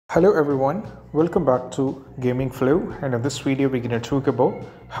Hello everyone, welcome back to Gaming Flow, and in this video we're going to talk about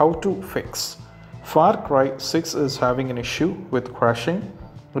how to fix FarCry 6 is having an issue with crashing,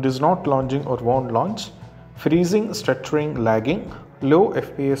 it is not launching or won't launch, freezing, stuttering, lagging, low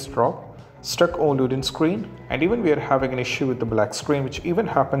FPS drop, stuck on loading screen, and even we are having an issue with the black screen, which even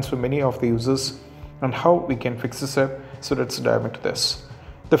happens for many of the users, and how we can fix this up. So let's dive into this.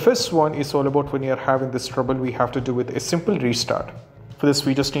 The first one is all about when you are having this trouble, we have to do with a simple restart. For this,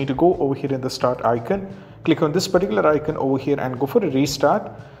 we just need to go over here in the start icon, click on this particular icon over here and go for a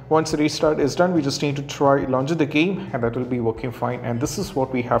restart. Once the restart is done, we just need to try launch the game and that will be working fine. And this is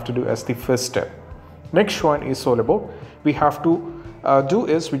what we have to do as the first step. Next one is all about we have to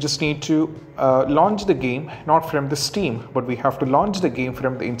we just need to launch the game not from the Steam, but we have to launch the game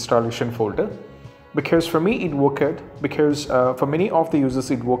from the installation folder. Because for me it worked, because for many of the users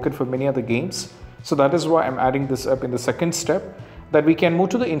it worked for many other games. So that is why I'm adding this up in the second step, that we can move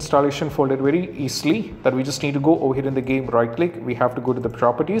to the installation folder very easily. That we just need to go over here in the game, right click, we have to go to the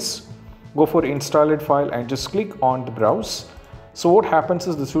properties, go for installed file and just click on the browse. So what happens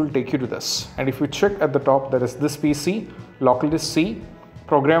is this will take you to this, and if you check at the top, there is this PC, local disk C,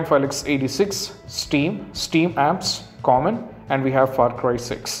 program file x86, Steam, Steam apps, common, and we have FarCry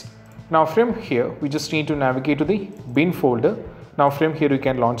 6. Now from here we just need to navigate to the bin folder. Now from here you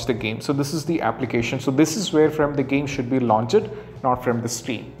can launch the game. So this is the application. So this is where from the game should be launched, not from the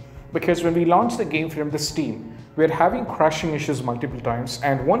Steam. Because when we launch the game from the Steam, we're having crashing issues multiple times.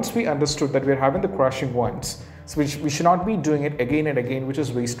 And once we understood that we're having the crashing once, so we should not be doing it again and again, which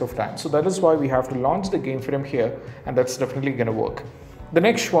is waste of time. So that is why we have to launch the game from here, and that's definitely going to work. The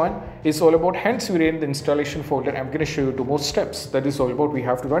next one is all about, hence we're in the installation folder. I'm going to show you 2 more steps. That is all about we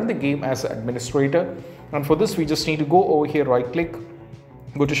have to run the game as an administrator. And for this, we just need to go over here, right click,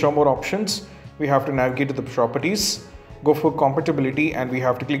 go to show more options. We have to navigate to the properties, go for compatibility, and we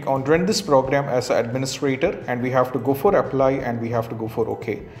have to click on run this program as an administrator, and we have to go for apply and we have to go for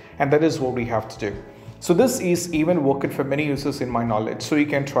OK. And that is what we have to do. So this is even working for many users in my knowledge, so you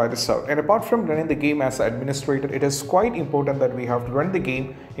can try this out. And apart from running the game as an administrator, it is quite important that we have to run the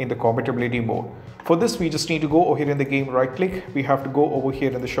game in the compatibility mode. For this, we just need to go over here in the game, right click, we have to go over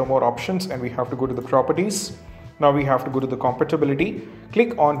here in the show more options and we have to go to the properties. Now we have to go to the compatibility,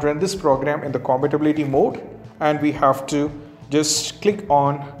 click on run this program in the compatibility mode, and we have to just click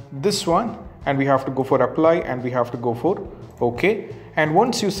on this one and we have to go for apply and we have to go for OK. And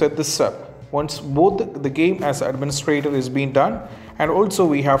once you set this up, once both the game as administrator is being done, and also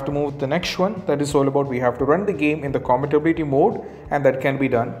we have to move the next one, that is all about we have to run the game in the compatibility mode, and that can be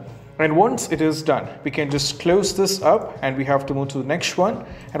done. And once it is done, we can just close this up and we have to move to the next one,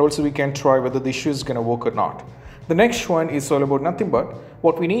 and also we can try whether the issue is going to work or not. The next one is all about nothing but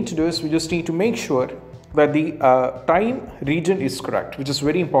what we need to do is we just need to make sure that the time region is correct, which is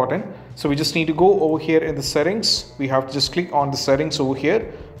very important. So we just need to go over here in the settings, we have to just click on the settings over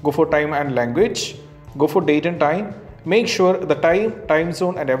here, go for time and language, go for date and time, make sure the time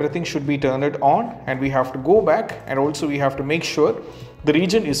zone and everything should be turned on, and we have to go back, and also we have to make sure the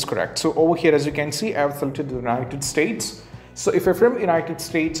region is correct. So over here, as you can see, I have selected the United States. So if you're from United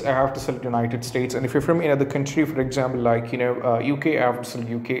States, I have to select United States, and if you're from another country, for example, like UK, I have to select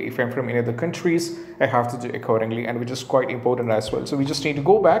UK. If I'm from any other countries, I have to do accordingly, and which is quite important as well. So we just need to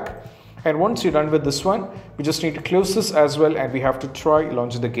go back, and once you're done with this one, we just need to close this as well, and we have to try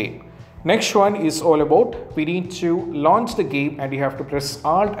launch the game. Next one is all about we need to launch the game, and you have to press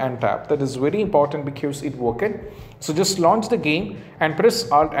Alt and Tab. That is very important because it worked. So just launch the game and press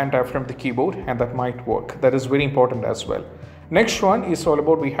Alt and Tab from the keyboard, and that might work. That is very important as well. Next one is all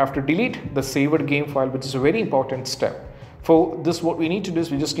about we have to delete the saved game file, which is a very important step. For this, what we need to do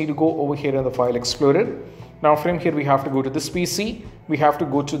is we just need to go over here in the file explorer. Now from here we have to go to this PC, we have to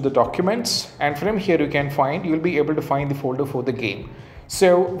go to the documents, and from here you'll be able to find the folder for the game.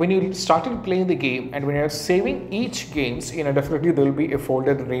 So when you started playing the game and when you're saving each games, definitely there will be a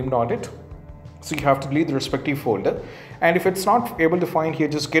folder named on it. So you have to delete the respective folder, and if it's not able to find here,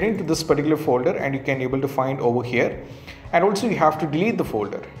 just get into this particular folder and you can able to find over here. And also you have to delete the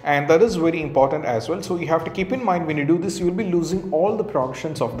folder, and that is very important as well. So you have to keep in mind when you do this, you will be losing all the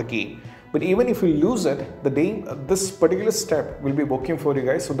progressions of the game. But even if you lose it, this particular step will be working for you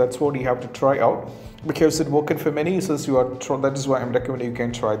guys. So that's what you have to try out, because it worked for many users. That is why I'm recommending you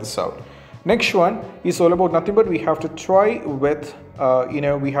can try this out. Next one is all about nothing but we have to try with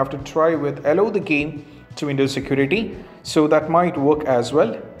allow the game to Windows security. So that might work as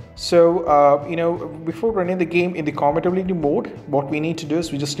well. So before running the game in the compatibility mode, what we need to do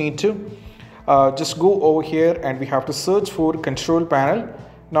is we just need to just go over here and we have to search for control panel.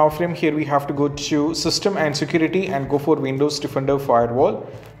 Now from here we have to go to system and security and go for Windows Defender Firewall.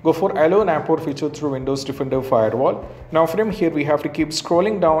 go for allow an app or feature through Windows Defender Firewall. Now from here we have to keep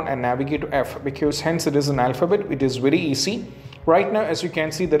scrolling down and navigate to F, because hence it is an alphabet. It is very easy. Right now as you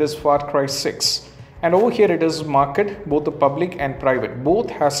can see, there is FarCry 6. And over here it is marked, both the public and private.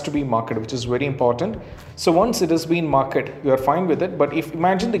 Both has to be marked, which is very important. So once it has been marked, you are fine with it. But if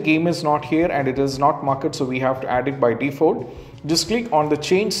imagine the game is not here and it is not marked, so we have to add it by default. Just click on the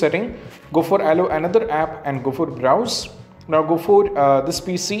change setting, go for allow another app and go for browse. Now go for this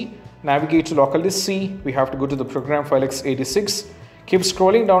PC, navigate to local disk C. We have to go to the program file x86. Keep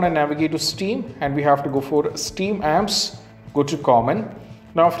scrolling down and navigate to Steam, and we have to go for Steam apps, go to common.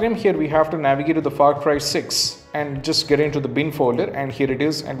 Now from here we have to navigate to the FarCry 6 and just get into the bin folder, and here it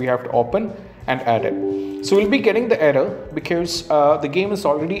is, and we have to open and add it. So we'll be getting the error because the game is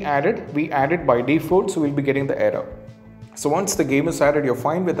already added. We added by default, so we'll be getting the error. So once the game is added, you're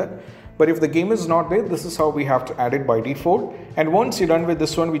fine with it. But if the game is not there, this is how we have to add it by default. And once you're done with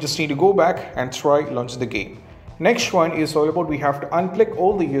this one, we just need to go back and try launch the game. Next one is all about we have to unplug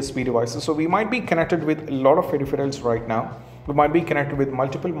all the USB devices. So we might be connected with a lot of peripherals right now. We might be connected with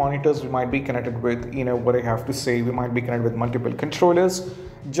multiple monitors. We might be connected with, what I have to say, we might be connected with multiple controllers,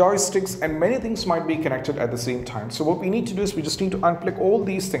 joysticks, and many things might be connected at the same time. So what we need to do is we just need to unplug all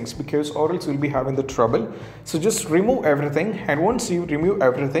these things, because or else we'll be having the trouble. So just remove everything, and once you remove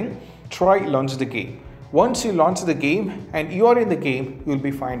everything, try launch the game. Once you launch the game and you are in the game, you'll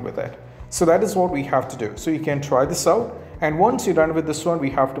be fine with it. So that is what we have to do. So you can try this out. And once you're done with this one, we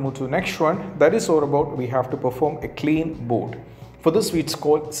have to move to the next one. That is all about we have to perform a clean boot. For this, it's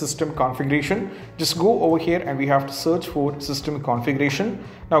called system configuration. Just go over here and we have to search for system configuration.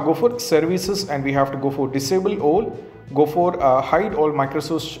 Now go for services and we have to go for disable all. Go for hide all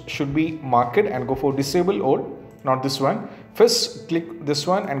Microsoft should be marked, and go for disable all, not this one. First click this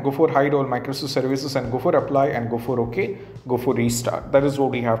one and go for hide all Microsoft services and go for apply and go for OK. Go for restart. That is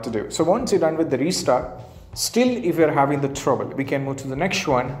what we have to do. So once you're done with the restart, still if you're having the trouble, we can move to the next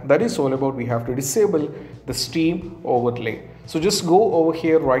one. That is all about we have to disable the Steam overlay. So just go over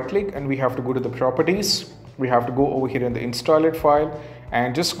here, right click, and we have to go to the properties. We have to go over here in the install it file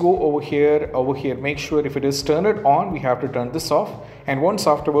and just go over here, make sure if it is turned on, we have to turn this off. And once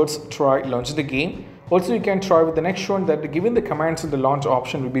afterwards, try launch the game. Also, you can try with the next one that given the commands in the launch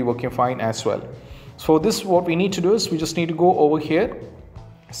option will be working fine as well. So for this, what we need to do is we just need to go over here.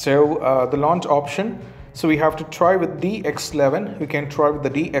 So the launch option. So we have to try with DX11. We can try with the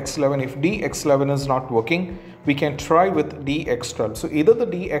DX11. If DX11 is not working, we can try with DX12. So either the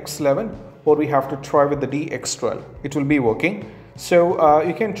DX11 or we have to try with the DX12. It will be working. So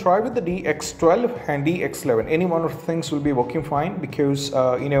you can try with the DX12 and DX11. Any one of the things will be working fine, because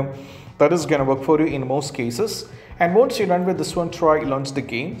that is going to work for you in most cases. And once you're done with this one, try launch the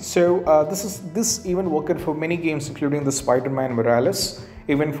game. So this even worked for many games, including the Spider-Man Morales,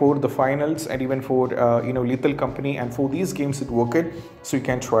 even for the finals, and even for Lethal Company, and for these games it worked. So you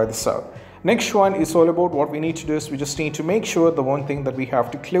can try this out. Next one is all about what we need to do is we just need to make sure the one thing that we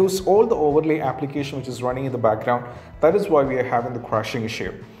have to close all the overlay application which is running in the background. That is why we are having the crashing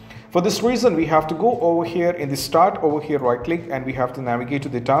issue. For this reason, we have to go over here in the start, over here right click, and we have to navigate to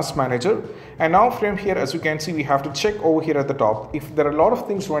the task manager. And now from here, as you can see, we have to check over here at the top if there are a lot of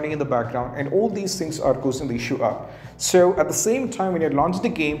things running in the background, and all these things are causing the issue up. So at the same time, when you launch the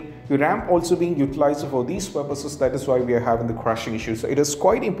game, your RAM also being utilized for these purposes. That is why we are having the crashing issue. So it is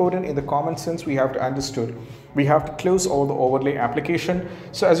quite important in the common sense we have to understood. We have to close all the overlay application.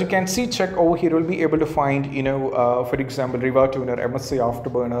 So as you can see, check over here, you'll be able to find, for example, Riva Tuner, MSI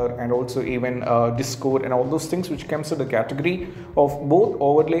Afterburner, and also even Discord and all those things which comes in the category of both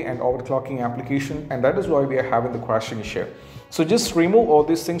overlay and overclocking application. And that is why we are having the crashing issue. So just remove all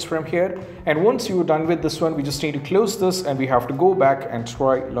these things from here. And once you're done with this one, we just need to close this and we have to go back and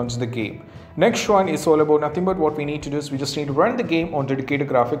try launch the game. Next one is all about nothing but what we need to do is we just need to run the game on dedicated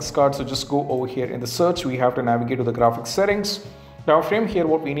graphics card. So just go over here in the search, we have to navigate to the graphics settings. Now from here,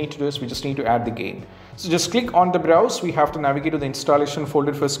 what we need to do is we just need to add the game. So just click on the browse, we have to navigate to the installation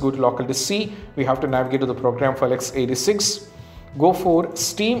folder. First go to local disk C, we have to navigate to the program file x86. Go for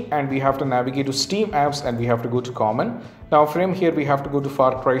Steam and we have to navigate to Steam apps and we have to go to common. Now from here we have to go to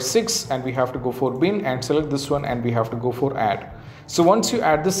FarCry 6 and we have to go for bin and select this one and we have to go for add. So once you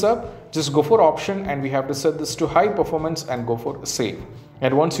add this up, just go for option and we have to set this to high performance and go for save.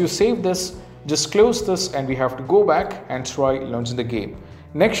 And once you save this, just close this and we have to go back and try launching the game.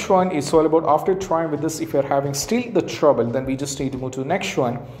 Next one is all about after trying with this, if you're having still the trouble, then we just need to move to the next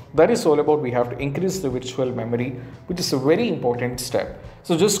one. That is all about we have to increase the virtual memory, which is a very important step.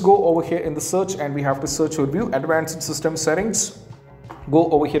 So just go over here in the search and we have to search for view advanced system settings. Go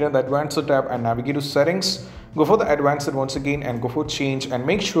over here in the advanced tab and navigate to settings. Go for the advanced once again and go for change and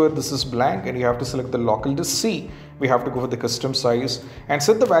make sure this is blank, and you have to select the local disk C. We have to go for the custom size and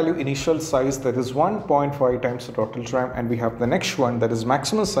set the value initial size, that is 1.5 times the total RAM, and we have the next one that is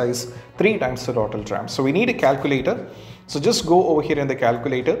maximum size 3 times the total RAM. So we need a calculator. So just go over here in the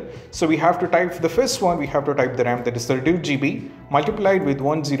calculator. So we have to type the first one, we have to type the RAM, that is 32 GB multiplied with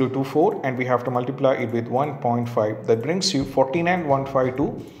 1024, and we have to multiply it with 1.5. That brings you 49152,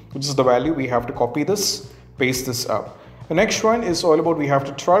 which is the value. We have to copy this, paste this up. The next one is all about, we have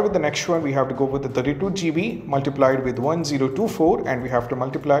to try with the next one. We have to go with the 32 GB multiplied with 1024, and we have to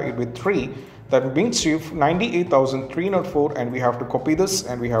multiply it with 3. That brings you 98,304, and we have to copy this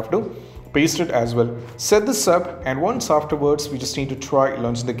and we have to paste it as well. Set this up, and once afterwards we just need to try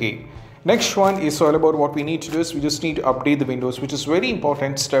launch the game. Next one is all about, what we need to do is we just need to update the Windows, which is very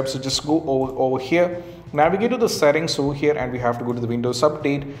important step. So just go over here, navigate to the settings over here, and we have to go to the Windows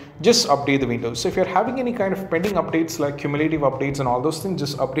update. Just update the Windows. So if you're having any kind of pending updates like cumulative updates and all those things,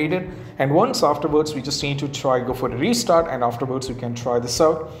 just update it. And once afterwards we just need to go for a restart, and afterwards we can try this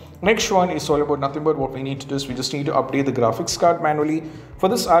out. Next one is all about nothing but what we need to do is we just need to update the graphics card manually. For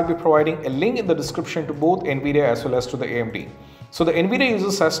this I'll be providing a link in the description to both NVIDIA as well as to the AMD. So the NVIDIA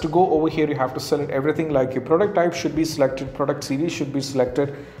users has to go over here. You have to select everything, like your product type should be selected, product series should be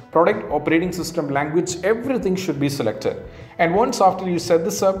selected, product operating system language, everything should be selected. And once after you set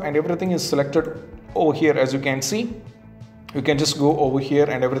this up and everything is selected over here, as you can see, you can just go over here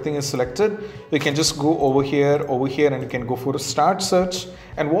and everything is selected. You can just go over here, and you can go for a start search.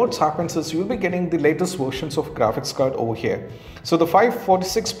 And what happens is you'll be getting the latest versions of graphics card over here. So the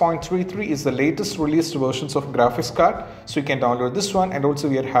 546.33 is the latest released versions of graphics card. So you can download this one, and also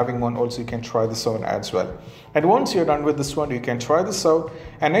we are having one also, you can try this out as well. And once you're done with this one, you can try this out.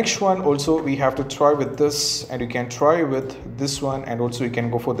 And next one also we have to try with this, and you can try with this one, and also you can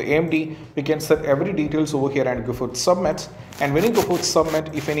go for the AMD. You can set every details over here and go for submit. And when you go for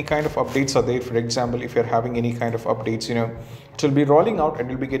submit, if any kind of updates are there, for example, if you're having any kind of updates, it will be rolling out and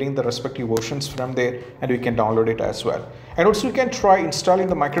you'll be getting the respective versions from there, and you can download it as well. And also you can try installing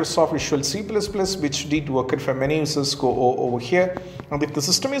the Microsoft Visual C++, which did work for many users. Go over here, and if the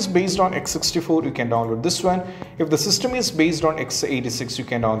system is based on x64, you can download this one. If the system is based on x86, you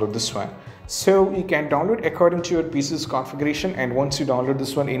can download this one. So you can download according to your PC's configuration, and once you download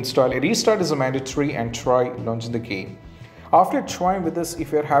this one, install. A restart is a mandatory, and try launching the game. After trying with this,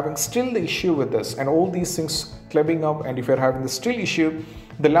 if you're having still the issue with this and all these things clubbing up, and if you're having the still issue,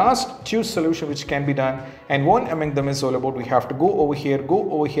 the last two solutions which can be done, and one among them is all about, we have to go over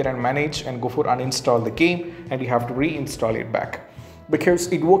here and manage and go for uninstall the game, and you have to reinstall it back. Because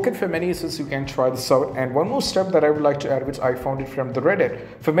it worked for many users, you can try this out. And one more step that I would like to add, which I found it from the Reddit.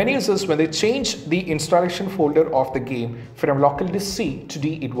 For many users, when they change the installation folder of the game from local disk C to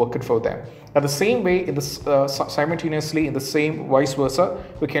D, it worked for them. At the same way, in this simultaneously in the same vice versa,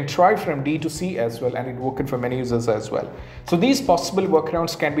 we can try from D to C as well, and it worked for many users as well. So these possible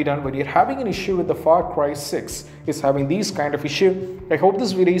workarounds can be done when you're having an issue with the FarCry 6 is having these kind of issue. I hope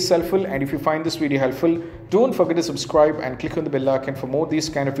this video is helpful, and if you find this video helpful, don't forget to subscribe and click on the bell icon for more these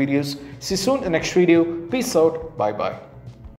kind of videos. See you soon in the next video. Peace out. Bye bye.